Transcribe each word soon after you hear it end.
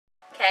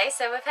Okay,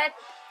 so we've had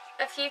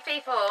a few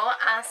people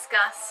ask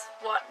us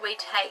what we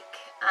take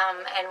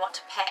and what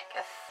to pack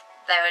if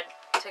they were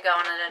to go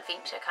on an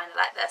adventure kind of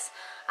like this.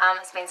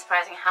 It's been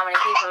surprising how many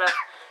people have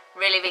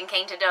really been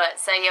keen to do it.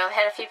 So you've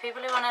had a few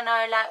people who want to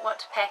know like what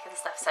to pack and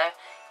stuff. So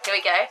here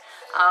we go.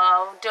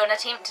 I'll do an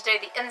attempt to do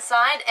the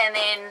inside, and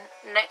then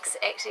Nick's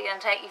actually going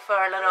to take you for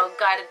a little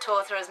guided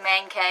tour through his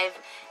man cave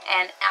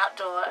and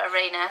outdoor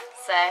arena.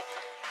 So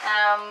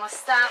we'll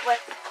start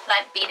with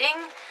like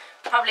bedding.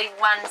 Probably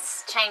one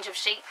change of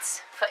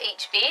sheets for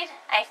each bed,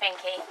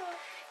 Finky?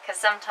 Because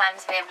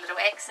sometimes we have little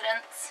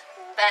accidents,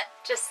 but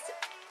just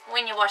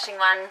when you're washing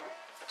one,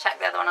 chuck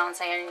the other one on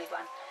so you only need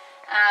one.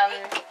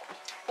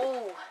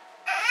 Ooh.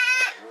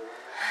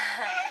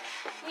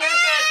 You're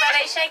good,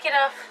 buddy, shake it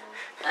off.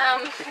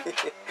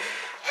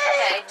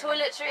 Okay,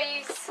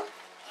 toiletries,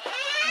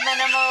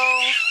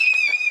 minimal.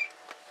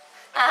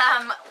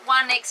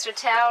 One extra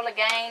towel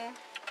again.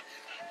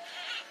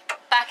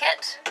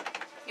 Bucket.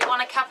 You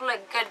want a couple of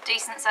good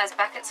decent sized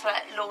buckets for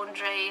like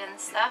laundry and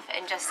stuff,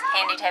 and just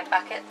handy to have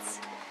buckets.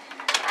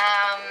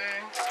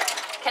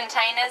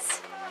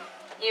 Containers.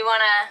 You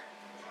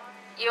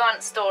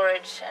want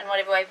storage in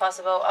whatever way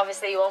possible.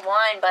 Obviously you want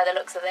wine by the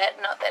looks of that,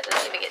 not that it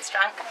ever gets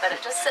drunk, but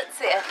it just sits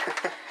there.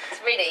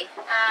 It's ready.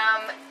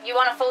 You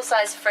want a full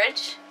size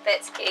fridge,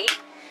 that's key.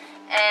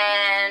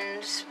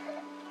 And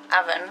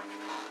oven.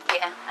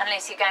 Yeah,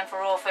 unless you're going for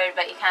raw food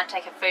but you can't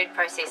take a food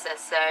processor,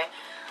 so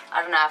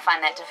I don't know, I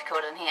find that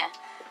difficult in here.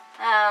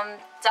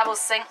 Double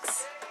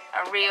sinks,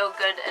 a real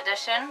good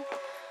addition.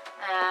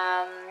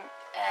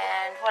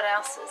 And what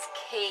else is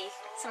key?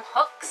 Some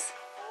hooks.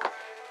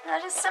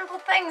 Just simple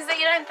things that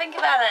you don't think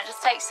about, and it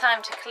just takes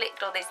time to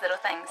collect all these little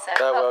things. So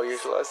they're well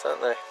utilised,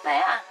 aren't they? They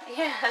are,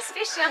 yeah,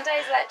 especially on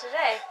days like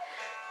today.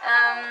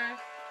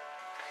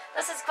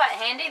 This is quite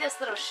handy,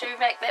 this little shoe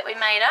rack that we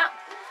made up.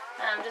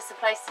 Just a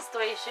place to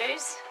store your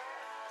shoes.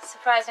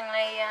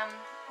 Surprisingly,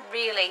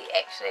 really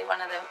actually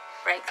one of the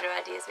breakthrough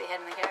ideas we had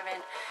in the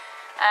caravan.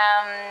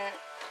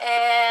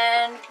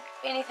 And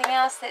anything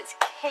else that's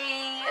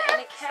key in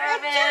a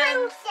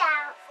caravan?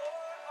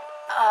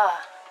 Oh,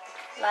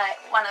 like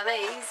one of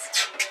these.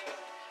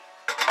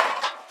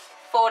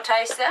 4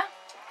 toaster,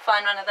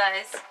 find one of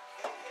those.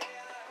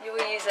 You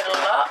will use it a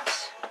lot.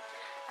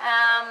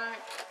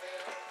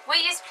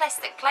 We use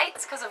plastic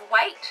plates because of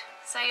weight,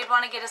 so you'd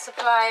want to get a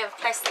supply of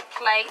plastic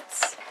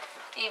plates,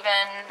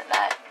 even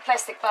like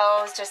plastic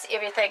bowls, just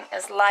everything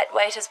as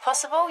lightweight as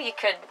possible. We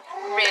could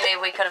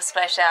have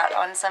splashed out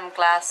on some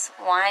glass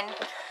wine,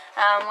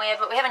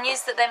 but we haven't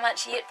used it that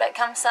much yet, but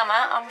come summer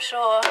I'm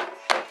sure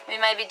we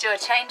maybe do a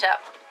change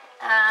up.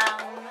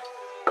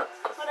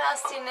 What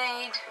else do you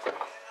need?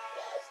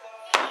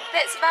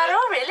 That's about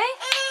all really.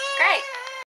 Great.